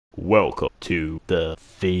Welcome to the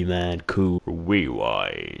Vmancool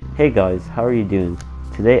Rewind. Hey guys, how are you doing?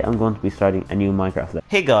 Today I'm going to be starting a new Minecraft level.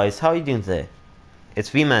 Hey guys, how are you doing today? It's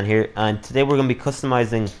Vman here, and today we're going to be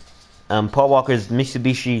customizing Paul Walker's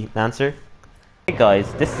Mitsubishi Lancer. Hey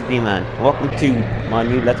guys, this is Vman. Welcome to my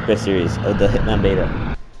new Let's Play series of the Hitman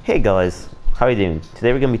Beta. Hey guys, how are you doing?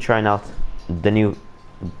 Today we're going to be trying out the new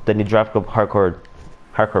Draft Cup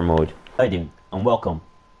hardcore mode. How are you doing? And welcome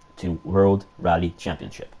to World Rally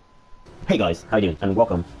Championship. Hey guys, how you doing? And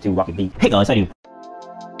welcome to Rocket League. Hey guys, how you doing?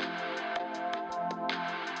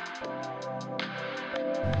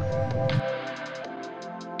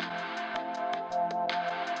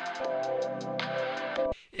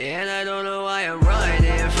 And I don't know why I'm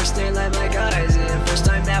running. First day like my guys in. First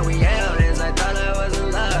time that we held hands, I thought I was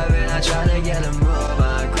in love. And I tried to get a move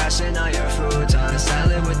on. Crashing on your futon.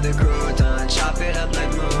 Salad with the crouton. Chop it up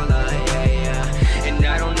like Mulan, yeah, yeah. And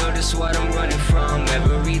I don't know just what I'm running from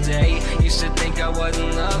every day. Used to think I was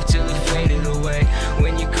in love till it faded away.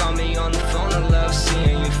 When you call me on the phone, I love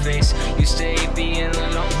seeing your face. Used to hate being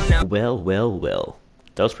alone. Now Well.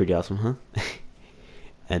 That was pretty awesome, huh?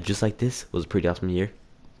 And just like this was a pretty awesome year.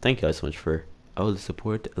 Thank you guys so much for all the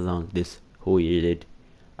support along this whole year did.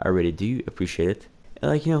 I really do appreciate it.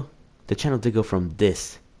 And like, you know, the channel did go from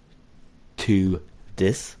this to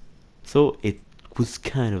this. So it was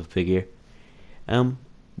kind of a big year.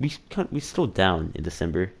 We slowed down in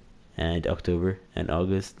December and October and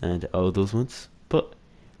August and all those months. But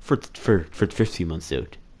for the first few months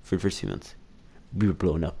out, we were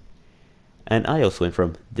blowing up. And I also went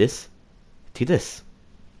from this to this.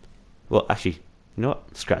 Well, actually, you know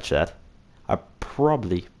what? Scratch that. I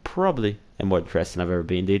probably am more depressed than I've ever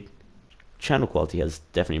been, dude. Channel quality has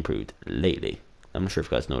definitely improved lately. I'm not sure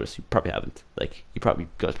if you guys noticed. You probably haven't. Like, you guys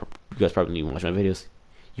probably didn't watch my videos.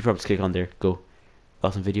 You probably just click on there, go,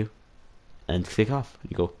 awesome video, and click off.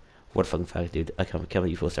 And you go, what a fucking fact, dude. I can't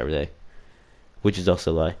believe you post every day. Which is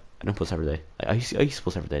also a lie. I don't post every day. I used to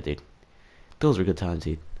post every day, dude. Those were good times,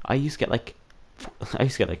 dude. I used to get like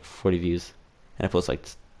 40 views, and I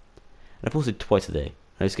posted twice a day.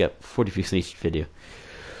 I used to get 40 views in each video.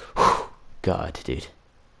 Whew, God, dude.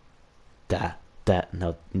 No,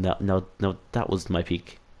 that was my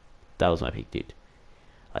peak. That was my peak, dude.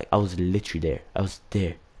 Like, I was literally there. I was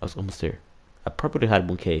almost there. I probably had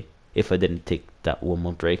 1K if I didn't take that 1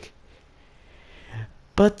 month break.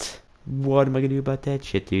 But what am I gonna do about that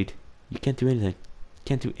shit, dude? You can't do anything.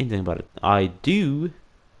 Can't do anything about it. I do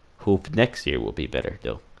hope next year will be better,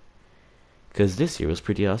 though. Because this year was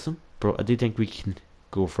pretty awesome. Bro, I do think we can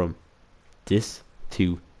go from this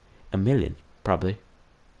to 1 million, probably.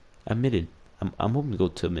 1 million. I'm hoping to go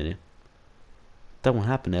to 1 million. That won't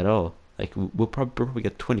happen at all. Like, we'll probably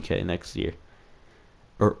get 20K next year.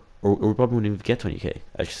 Or we probably won't even get 20K,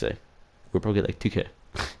 I should say. We'll probably get like 2K.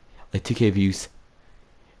 Like 2K views.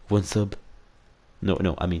 1 sub. No,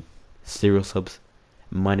 I mean 0 subs.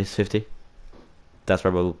 Minus 50. That's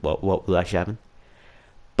probably what will actually happen.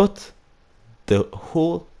 But the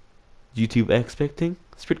whole YouTube expect thing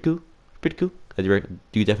is pretty cool. I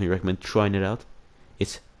do definitely recommend trying it out.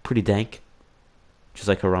 It's pretty dank, just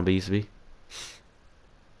like Harambe used to be.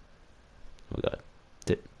 Oh my god,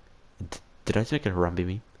 did I just make a Harambe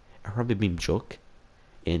meme? A Harambe meme joke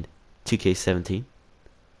in 2K17?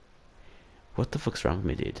 What the fuck's wrong with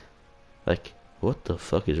me, dude? Like, what the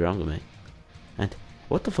fuck is wrong with me? And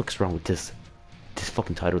what the fuck's wrong with this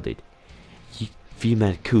fucking title, dude?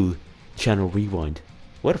 Vmancool Channel Rewind.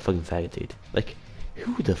 What a fucking faggot, dude. Like,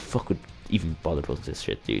 who the fuck would even bother posting this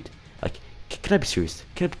shit, dude? Like, can I be serious?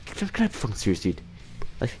 Can I be fucking serious, dude?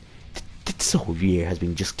 Like, this whole year has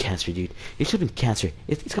been just cancer, dude. It should have been cancer.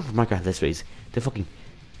 It's come from Minecraft Let's Plays.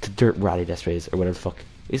 The Dirt Rally Let's Plays, or whatever the fuck.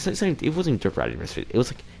 It wasn't even Dirt Rally Let's Plays.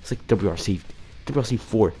 It's like WRC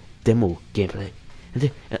 4 demo gameplay.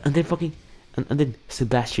 And then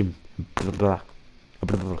Sebastian, blah, blah,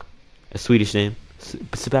 blah, blah, blah, a Swedish name.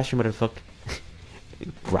 Sebastian, what the fuck?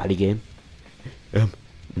 Rally game.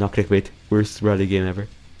 Not clickbait. Worst rally game ever.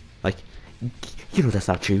 Like, you know that's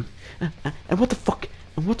not true. And what the fuck?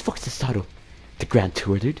 And what the fuck is this title? The Grand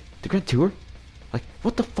Tour, dude. The Grand Tour. Like,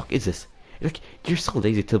 what the fuck is this? Like, you're so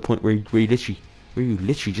lazy to the point where you literally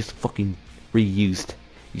just fucking reused.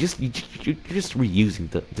 You're just reusing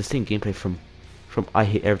the same gameplay from I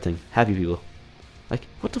Hate Everything. Happy People. Like,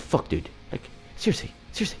 what the fuck, dude? Like, seriously.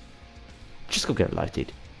 Just go get a life,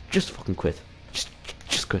 dude. Just fucking quit.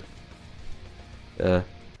 Just quit. I'm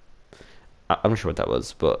not sure what that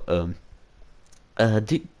was, but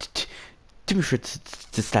do me sure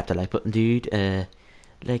to slap that like button, dude.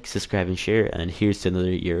 Like, subscribe, and share. And here's to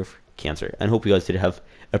another year of cancer. And hope you guys did have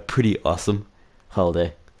a pretty awesome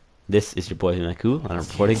holiday. This is your boy Vmancool, and I'm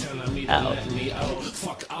reporting out.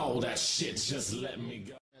 Fuck all that shit, just let me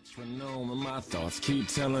go. My thoughts keep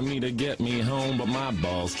telling me to get me home, but my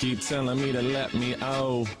balls keep telling me to let me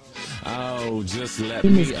just let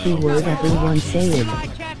In me this keyword everyone say it.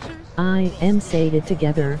 I am say it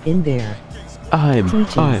together in there. I'm a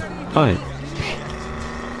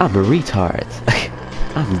retard.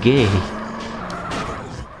 I'm gay.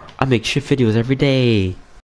 I make shit videos every day.